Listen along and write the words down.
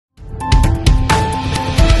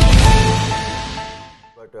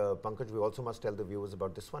but Pankaj, we also must tell the viewers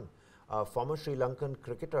about this one. Former Sri Lankan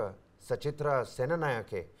cricketer Sachithra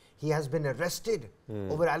Senanayake, he has been arrested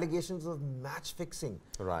over allegations of match fixing.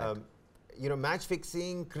 Right. You know, match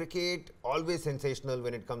fixing, cricket, always sensational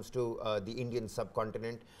when it comes to the Indian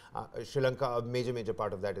subcontinent. Sri Lanka, a major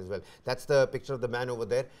part of that as well. That's the picture of the man over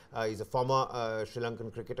there. He's a former Sri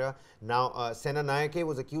Lankan cricketer. Now, Senanayake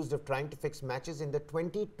was accused of trying to fix matches in the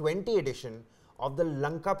 2020 edition of the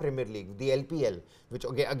Lanka Premier League, the LPL, which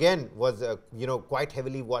again was you know, quite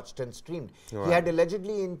heavily watched and streamed. Right. He had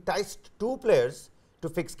allegedly enticed 2 players to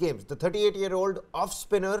fix games. The 38-year-old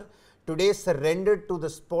off-spinner today surrendered to the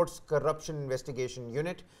Sports Corruption Investigation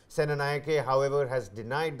Unit. Senanayake, however, has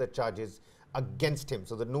denied the charges against him.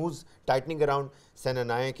 So the news tightening around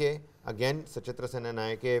Senanayake. Again, Sachithra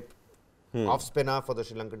Senanayake, off-spinner for the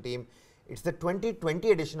Sri Lankan team. It's the 2020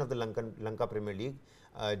 edition of the Lanka Premier League,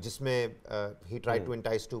 jisme he tried to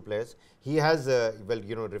entice 2 players. He has, well,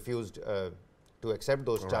 you know, refused to accept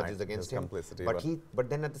those charges against him. But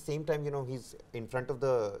then at the same time, you know, he's in front of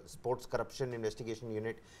the Sports Corruption Investigation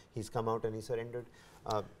Unit. He's come out and he surrendered.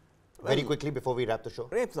 Very quickly before we wrap the show.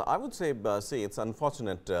 Right, so I would say, see, it's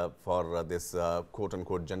unfortunate for this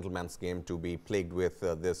quote-unquote gentleman's game to be plagued with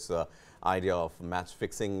this idea of match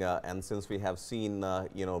fixing, and since we have seen,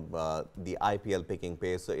 you know, the IPL picking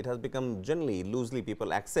pace, it has become generally, loosely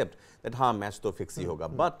people accept that हाँ match तो fix ही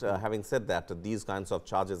होगा. But having said that, these kinds of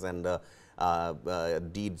charges and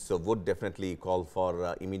deeds would definitely call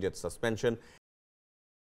for immediate suspension.